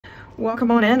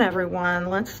Welcome on in, everyone.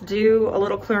 Let's do a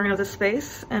little clearing of the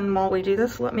space, and while we do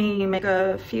this, let me make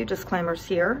a few disclaimers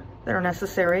here that are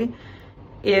necessary.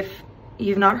 If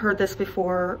you've not heard this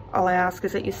before, all I ask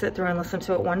is that you sit through and listen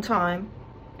to it one time.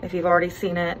 If you've already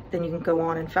seen it, then you can go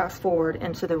on and fast forward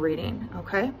into the reading,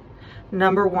 okay?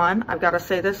 Number one, I've got to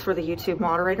say this for the YouTube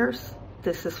moderators.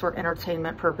 This is for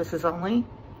entertainment purposes only.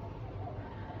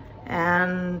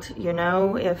 And, you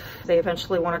know, if they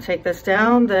eventually want to take this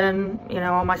down, then, you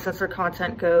know, all my censored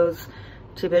content goes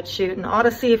to BitChute and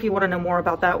Odyssey. If you want to know more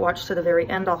about that, watch to the very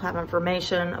end. I'll have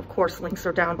information. Of course, links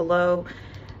are down below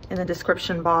in the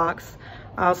description box.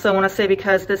 I also want to say,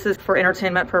 because this is for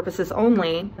entertainment purposes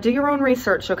only, do your own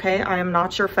research, okay? I am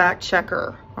not your fact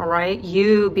checker, all right?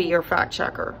 You be your fact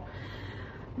checker.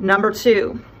 Number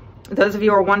two, those of you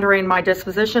who are wondering my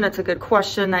disposition, it's a good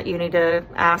question that you need to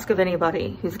ask of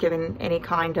anybody who's given any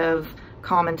kind of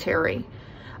commentary.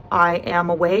 I am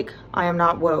awake. I am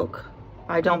not woke.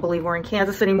 I don't believe we're in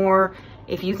Kansas anymore.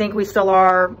 If you think we still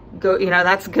are, go, you know,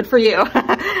 that's good for you.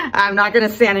 I'm not going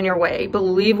to stand in your way.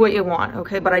 Believe what you want,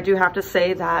 okay? But I do have to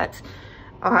say that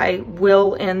I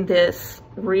will, in this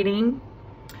reading,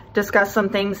 discuss some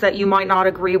things that you might not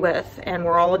agree with, and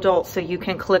we're all adults, so you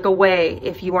can click away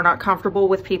if you are not comfortable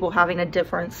with people having a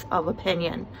difference of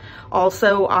opinion.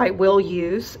 Also, I will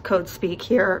use code speak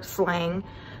here, slang,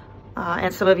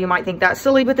 and some of you might think that's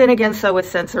silly, but then again, so is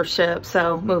censorship.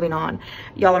 So moving on.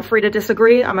 Y'all are free to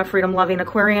disagree. I'm a freedom-loving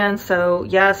Aquarian, so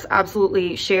yes,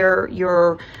 absolutely share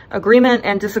your agreement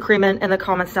and disagreement in the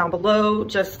comments down below.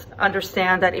 Just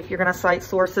understand that if you're going to cite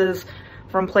sources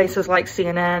from places like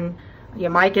CNN, you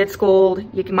might get schooled,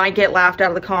 you might get laughed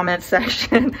out of the comments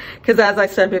section, because as I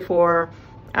said before,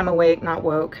 I'm awake, not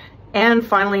woke. And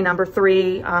finally, number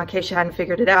three, in case you hadn't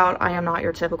figured it out, I am not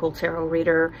your typical tarot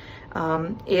reader.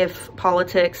 If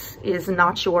politics is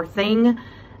not your thing,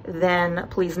 then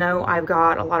please know I've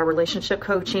got a lot of relationship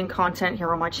coaching content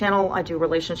here on my channel. I do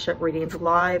relationship readings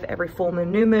live every full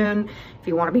moon, new moon. If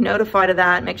you want to be notified of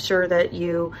that, make sure that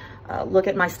you look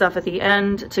at my stuff at the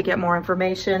end to get more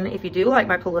information. If you do like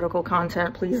my political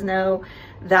content, please know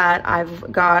that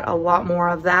I've got a lot more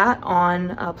of that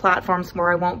on platforms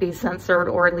where I won't be censored,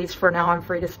 or at least for now I'm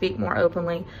free to speak more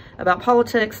openly about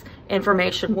politics.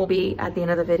 Information will be at the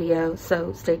end of the video,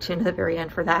 so stay tuned to the very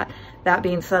end for that. That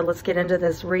being said, let's get into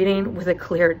this reading with a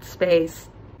cleared space.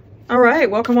 All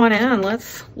right, welcome on in.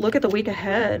 Let's look at the week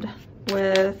ahead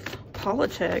with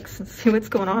politics and see what's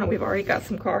going on. We've already got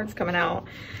some cards coming out.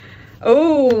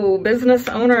 Oh, business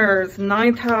owners,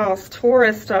 9th house,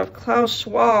 Taurus stuff, Klaus,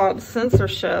 Schwab,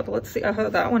 censorship. Let's see. Oh,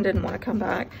 that one didn't want to come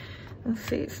back. Let's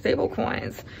see,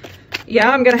 stablecoins.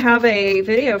 Yeah, I'm going to have a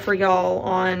video for y'all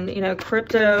on, you know,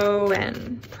 crypto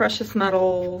and precious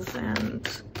metals and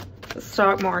the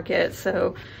stock market.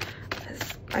 So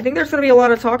I think there's going to be a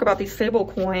lot of talk about these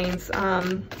stablecoins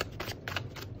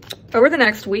over the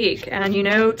next week. And, you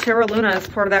know, Terra Luna is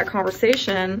part of that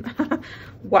conversation.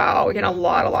 Wow, again, a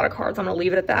lot of cards. I'm going to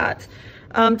leave it at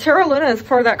that. Terra Luna is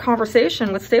part of that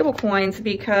conversation with stablecoins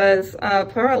because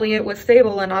apparently it was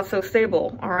stable and not so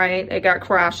stable, all right? It got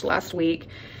crashed last week.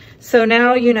 So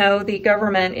now, you know, the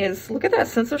government is, look at that,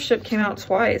 censorship came out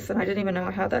twice, and I didn't even know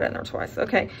I had that in there twice.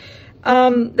 Okay.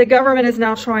 The government is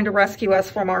now trying to rescue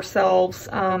us from ourselves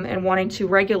and wanting to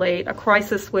regulate a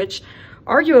crisis which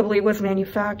arguably was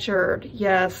manufactured.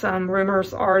 Yes,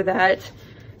 rumors are that,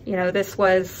 you know, this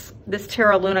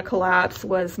Terra Luna collapse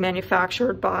was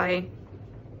manufactured by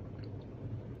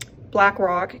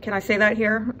BlackRock. Can I say that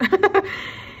here?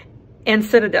 And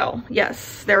Citadel.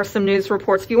 Yes, there are some news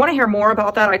reports. If you want to hear more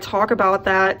about that, I talk about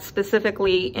that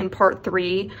specifically in part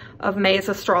 3 of May's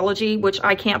astrology, which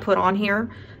I can't put on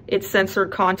here. It's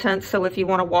censored content. So if you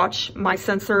want to watch my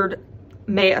censored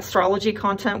May astrology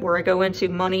content where I go into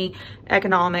money,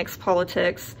 economics,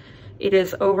 politics, it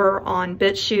is over on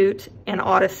BitChute and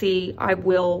Odyssey. I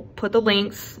will put the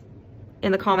links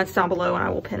in the comments down below and I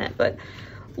will pin it. But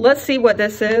let's see what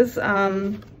this is.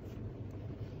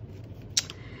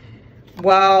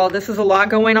 Wow, this is a lot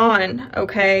going on.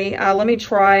 Okay, let me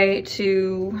try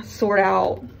to sort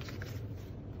out.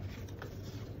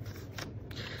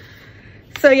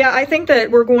 So yeah, I think that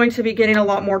we're going to be getting a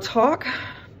lot more talk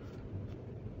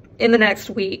in the next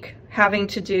week having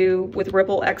to do with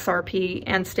Ripple, XRP,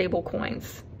 and stable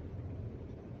coins.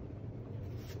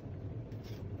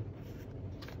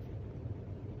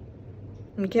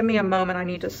 And give me a moment, I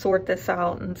need to sort this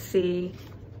out and see.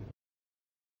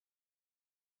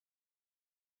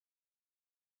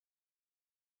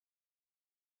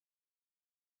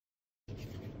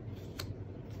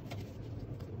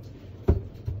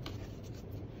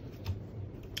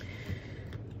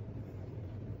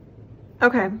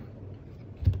 Okay.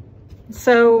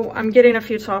 So I'm getting a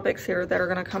few topics here that are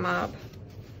going to come up.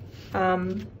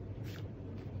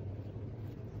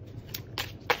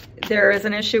 There is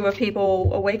an issue of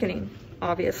people awakening,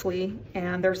 obviously,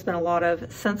 and there's been a lot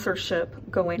of censorship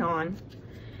going on.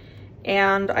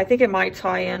 And I think it might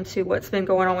tie into what's been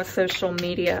going on with social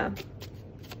media.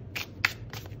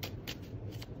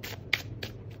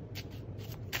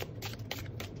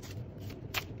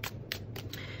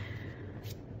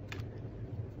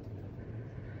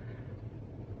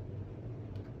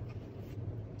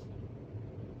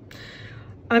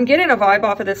 I'm getting a vibe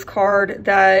off of this card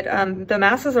that the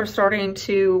masses are starting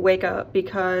to wake up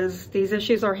because these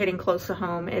issues are hitting close to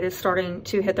home. It is starting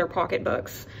to hit their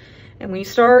pocketbooks. And when you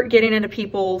start getting into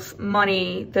people's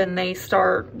money, then they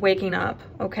start waking up,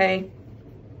 okay?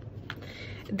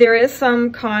 There is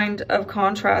some kind of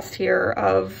contrast here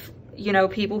of, you know,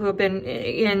 people who have been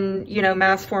in, you know,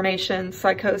 mass formation,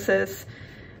 psychosis,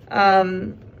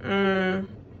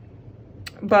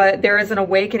 but there is an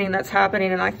awakening that's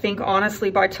happening. And I think, honestly,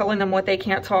 by telling them what they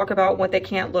can't talk about, what they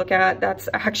can't look at, that's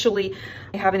actually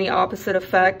having the opposite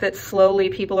effect, that slowly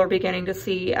people are beginning to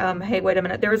see, hey, wait a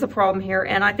minute, there is a problem here.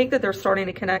 And I think that they're starting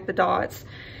to connect the dots,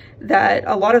 that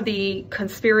a lot of the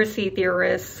conspiracy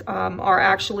theorists are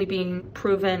actually being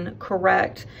proven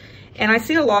correct. And I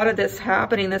see a lot of this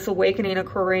happening, this awakening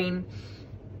occurring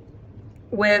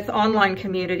with online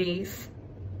communities,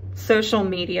 social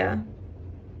media.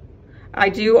 I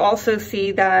do also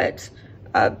see that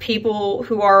people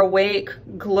who are awake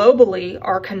globally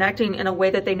are connecting in a way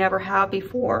that they never have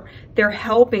before. They're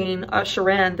helping usher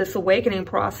in this awakening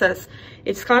process.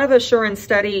 It's kind of a sure and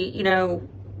steady, you know,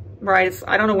 right?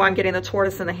 I don't know why I'm getting the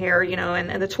tortoise and the hare, you know,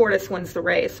 and the tortoise wins the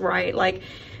race, right? Like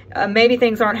maybe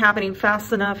things aren't happening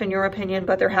fast enough in your opinion,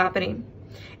 but they're happening.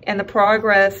 And the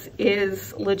progress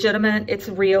is legitimate, it's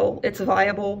real, it's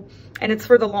viable, and it's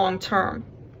for the long term.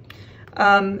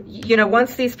 You know,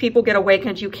 once these people get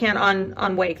awakened, you can't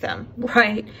unwake them,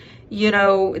 right? You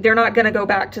know, they're not going to go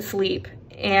back to sleep.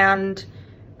 And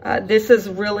this is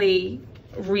really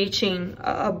reaching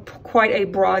quite a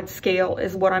broad scale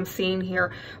is what I'm seeing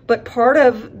here. But part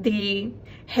of the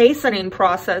hastening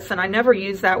process, and I never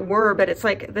use that word, but it's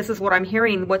like, this is what I'm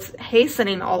hearing, what's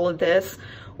hastening all of this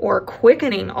or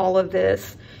quickening all of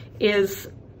this is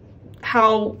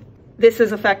how this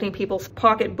is affecting people's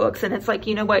pocketbooks. And it's like,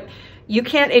 you know what? You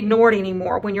can't ignore it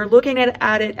anymore. When you're looking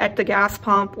at it at the gas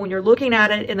pump, when you're looking at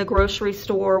it in the grocery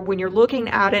store, when you're looking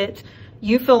at it,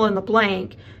 you fill in the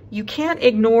blank. You can't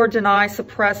ignore, deny,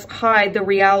 suppress, hide the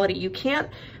reality. You can't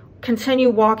continue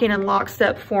walking in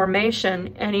lockstep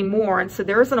formation anymore. And so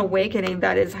there's an awakening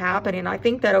that is happening. I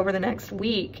think that over the next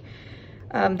week,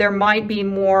 there might be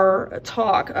more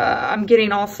talk. I'm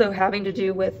getting also having to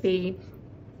do with the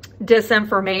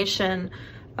disinformation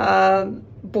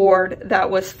board that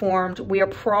was formed. We are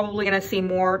probably going to see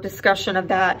more discussion of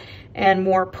that and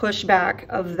more pushback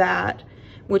of that,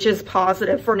 which is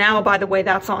positive. For now, by the way,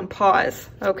 that's on pause,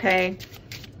 okay?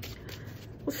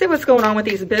 We'll see what's going on with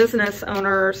these business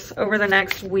owners over the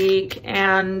next week,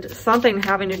 and something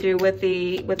having to do with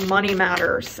money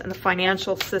matters and the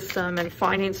financial system and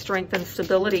finding strength and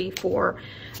stability for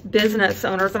business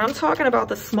owners. And I'm talking about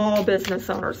the small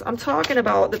business owners. I'm talking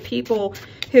about the people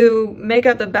who make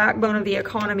up the backbone of the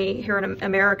economy here in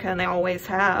America, and they always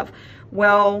have.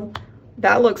 Well,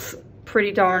 that looks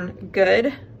pretty darn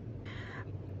good.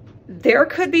 There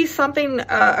could be something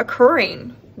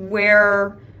occurring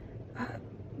where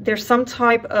there's some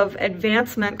type of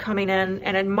advancement coming in,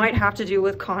 and it might have to do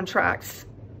with contracts.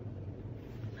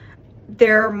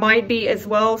 There might be as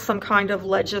well some kind of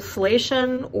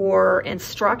legislation or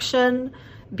instruction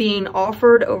being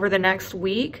offered over the next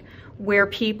week where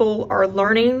people are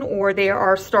learning, or they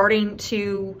are starting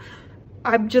to,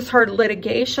 I've just heard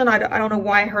litigation. I don't know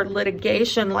why I heard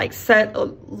litigation, like set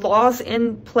laws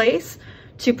in place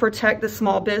to protect the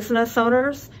small business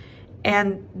owners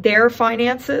and their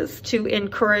finances, to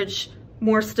encourage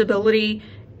more stability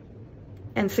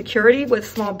and security with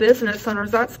small business owners.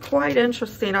 That's quite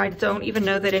interesting. I don't even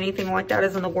know that anything like that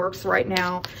is in the works right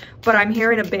now, but I'm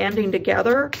hearing a banding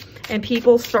together and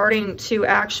people starting to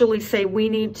actually say, we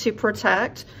need to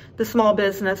protect the small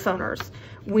business owners.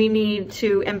 We need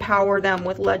to empower them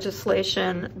with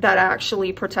legislation that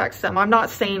actually protects them. I'm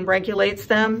not saying regulates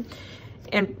them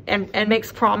and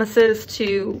makes promises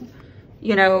to,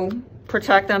 you know,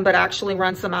 protect them, but actually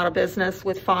runs them out of business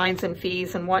with fines and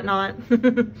fees and whatnot.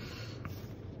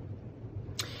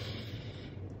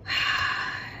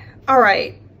 All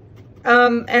right.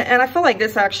 And I feel like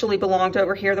this actually belonged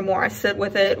over here the more I sit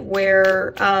with it,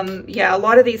 where, yeah, a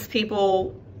lot of these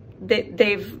people,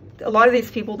 a lot of these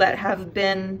people that have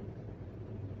been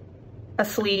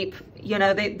asleep. You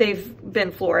know, they've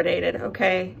been fluoridated,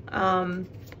 okay? And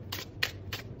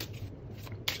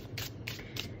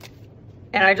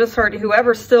I just heard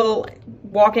whoever's still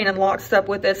walking in lockstep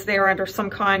with this, they are under some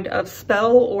kind of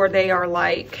spell, or they are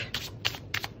like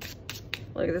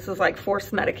this is like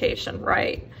forced medication,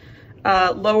 right?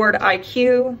 Lowered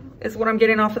IQ is what I'm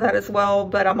getting off of that as well.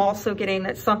 But I'm also getting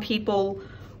that some people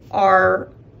are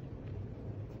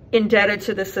indebted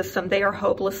to the system. They are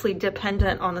hopelessly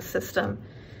dependent on the system.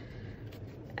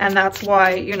 And that's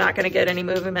why you're not going to get any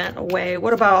movement away.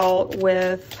 What about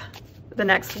with the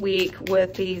next week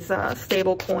with these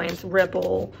stable coins,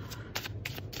 Ripple?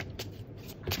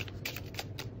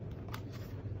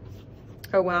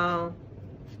 Oh, wow.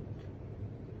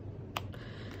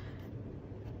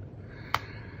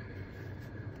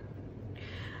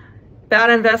 Bad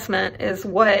investment is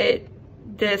what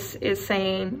this is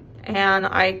saying. And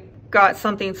I got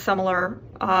something similar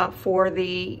for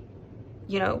the,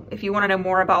 you know, if you want to know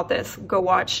more about this, go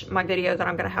watch my video that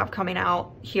I'm going to have coming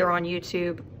out here on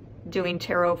YouTube doing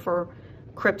tarot for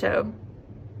crypto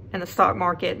and the stock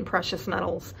market and precious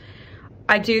metals.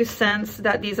 I do sense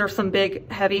that these are some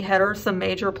big heavy hitters, some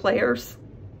major players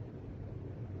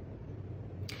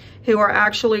who are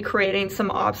actually creating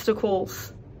some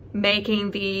obstacles,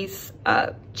 making these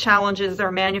challenges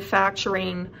they're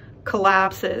manufacturing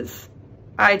collapses.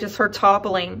 I just heard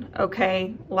toppling,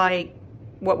 okay, like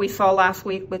what we saw last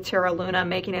week with Terra Luna,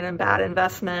 making it a bad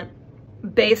investment.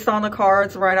 Based on the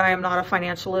cards, right, I am not a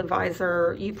financial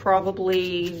advisor. You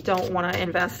probably don't want to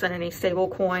invest in any stable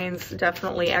coins.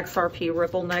 Definitely XRP,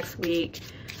 Ripple next week.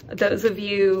 Those of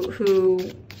you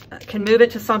who can move it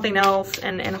to something else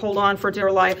and hold on for dear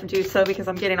life, do so, because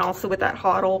I'm getting also with that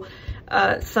hodl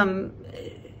some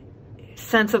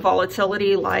sense of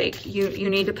volatility, like you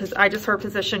need to, I just heard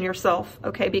position yourself,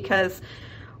 okay, because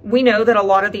we know that a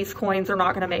lot of these coins are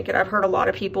not going to make it. I've heard a lot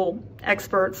of people,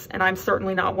 experts, and I'm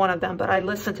certainly not one of them, but I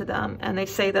listen to them, and they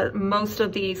say that most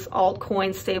of these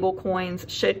altcoins, stable coins,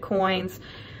 shit coins,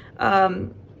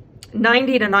 90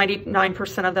 to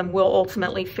 99% of them will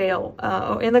ultimately fail.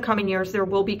 In the coming years, there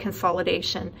will be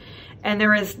consolidation, and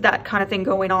there is that kind of thing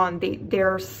going on.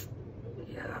 There's,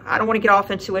 I don't want to get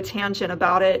off into a tangent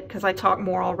about it because I talked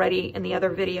more already in the other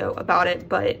video about it,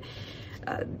 but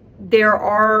there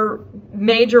are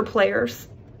major players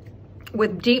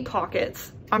with deep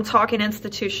pockets. I'm talking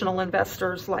institutional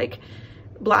investors like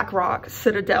BlackRock,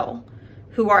 Citadel,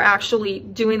 who are actually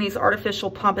doing these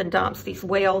artificial pump and dumps. These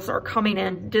whales are coming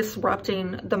in,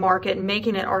 disrupting the market,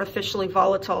 making it artificially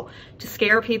volatile to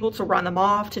scare people, to run them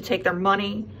off, to take their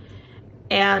money,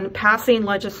 and passing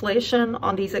legislation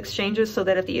on these exchanges so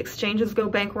that if the exchanges go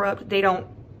bankrupt, they don't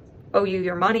owe you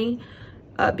your money.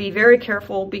 Be very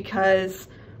careful, because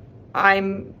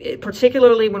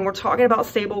particularly when we're talking about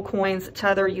stable coins,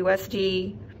 Tether,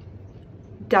 USD,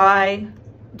 DAI,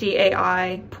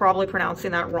 D-A-I, probably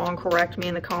pronouncing that wrong. Correct me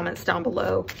in the comments down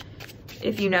below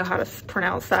if you know how to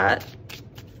pronounce that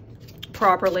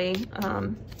properly.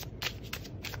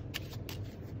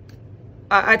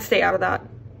 I'd stay out of that.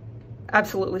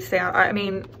 Absolutely stay out. I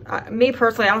mean, me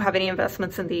personally, I don't have any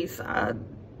investments in these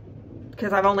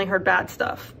because I've only heard bad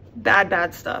stuff,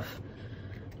 bad stuff.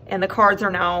 And the cards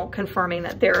are now confirming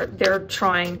that they're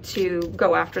trying to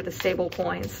go after the stable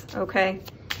coins, okay?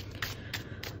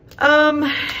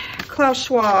 Klaus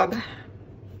Schwab,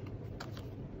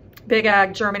 Big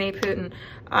Ag, Germany, Putin.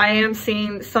 I am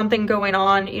seeing something going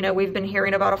on. You know, we've been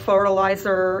hearing about a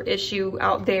fertilizer issue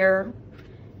out there.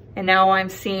 And now I'm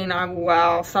seeing,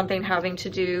 wow, something having to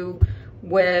do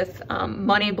with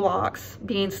money blocks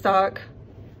being stuck.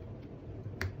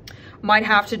 Might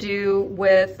have to do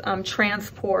with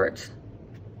transport.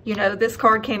 You know, this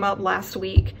card came up last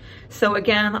week. So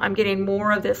again, I'm getting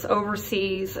more of this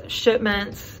overseas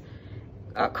shipments,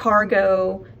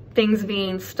 cargo, things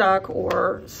being stuck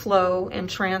or slow in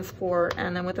transport.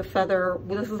 And then with the feather,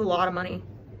 well, this is a lot of money.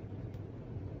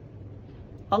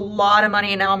 A lot of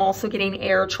money. And now I'm also getting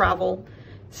air travel.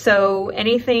 So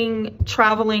anything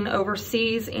traveling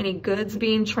overseas, any goods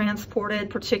being transported,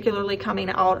 particularly coming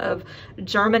out of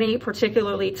Germany,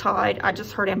 particularly tied. I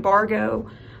just heard embargo.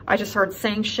 I just heard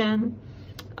sanction.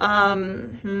 I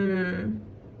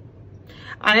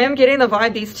am getting the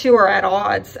vibe these two are at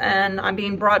odds, and I'm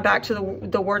being brought back to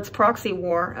the words proxy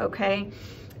war, okay?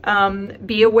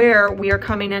 Be aware, we are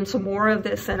coming into more of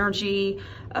this energy,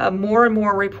 more and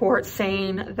more reports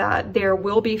saying that there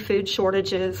will be food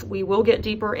shortages. We will get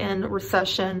deeper in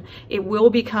recession. It will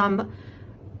become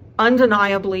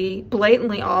undeniably,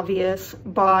 blatantly obvious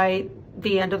by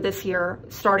the end of this year,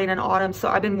 starting in autumn. So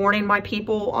I've been warning my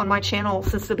people on my channel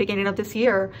since the beginning of this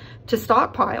year to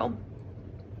stockpile.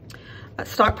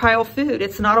 stockpile food.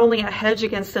 It's not only a hedge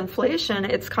against inflation,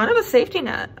 it's kind of a safety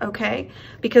net, okay?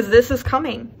 Because this is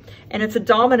coming, and it's a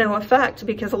domino effect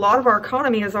because a lot of our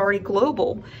economy is already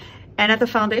global. And at the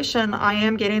foundation, I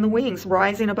am getting the wings,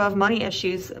 rising above money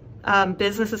issues.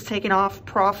 Business is taking off,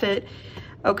 profit.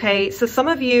 Okay, so some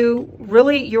of you,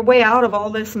 really, your way out of all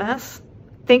this mess,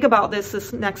 think about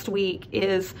this next week,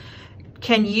 is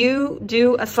can you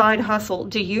do a side hustle?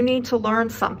 Do you need to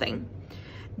learn something?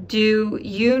 Do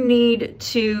you need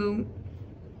to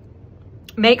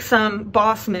make some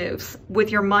boss moves with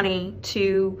your money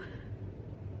to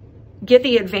get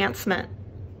the advancement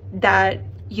that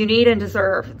you need and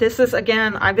deserve? This is,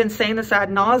 again, I've been saying this ad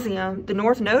nauseum, the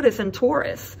North Node is in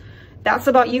Taurus. That's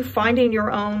about you finding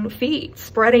your own feet,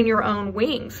 spreading your own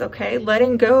wings, okay?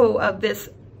 Letting go of this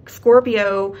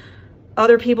Scorpio,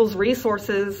 other people's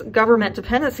resources, government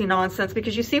dependency nonsense,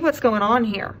 because you see what's going on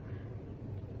here.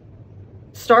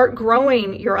 Start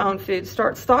growing your own food,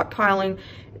 start stockpiling,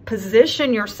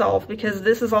 position yourself, because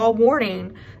this is all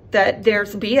warning that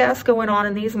there's BS going on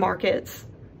in these markets.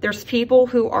 There's people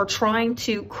who are trying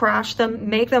to crash them,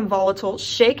 make them volatile,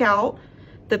 shake out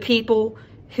the people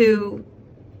who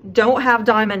don't have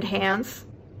diamond hands,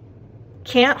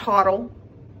 can't hodl,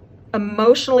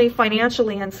 emotionally,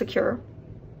 financially insecure.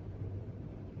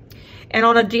 And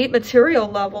on a deep material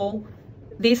level,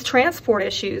 these transport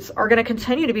issues are going to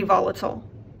continue to be volatile.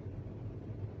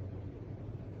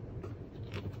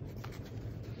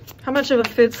 How much of a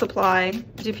food supply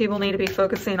do people need to be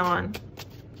focusing on?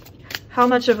 How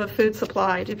much of a food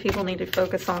supply do people need to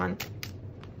focus on?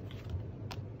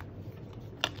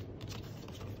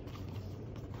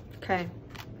 Okay.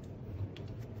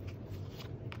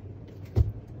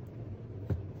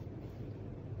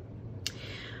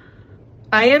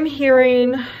 I am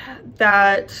hearing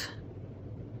that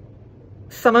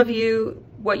some of you,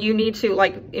 what you need to,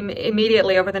 like,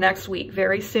 immediately over the next week,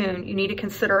 very soon, you need to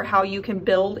consider how you can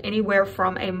build anywhere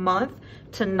from a month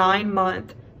to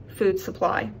 9-month food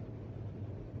supply.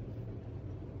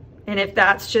 And if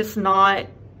that's just not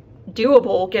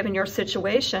doable given your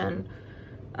situation,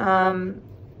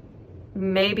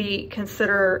 maybe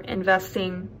consider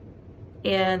investing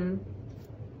in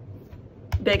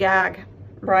big ag,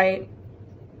 right?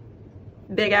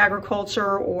 Big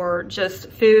agriculture, or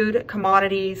just food,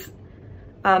 commodities,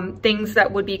 things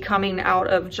that would be coming out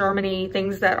of Germany,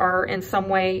 things that are in some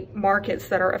way markets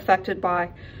that are affected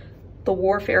by the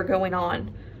warfare going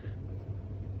on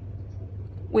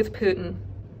with Putin.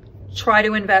 Try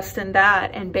to invest in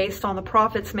that, and based on the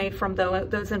profits made from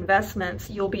those investments,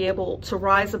 you'll be able to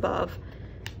rise above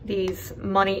these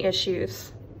money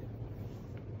issues.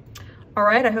 All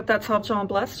right, I hope that's helped y'all and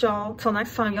blessed y'all. Till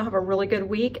next time, y'all have a really good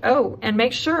week. Oh, and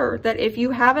make sure that if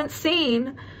you haven't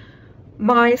seen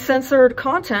my censored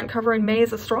content covering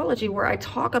May's astrology, where I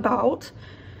talk about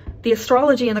the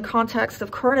astrology in the context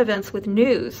of current events with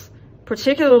news,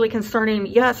 particularly concerning,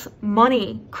 yes,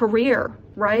 money, career,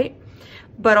 right?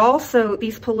 But also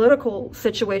these political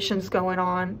situations going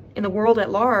on in the world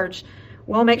at large,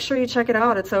 well, make sure you check it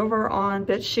out. It's over on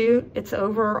BitChute, it's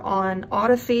over on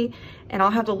Odyssey, and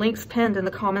I'll have the links pinned in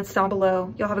the comments down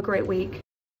below. Y'all have a great week.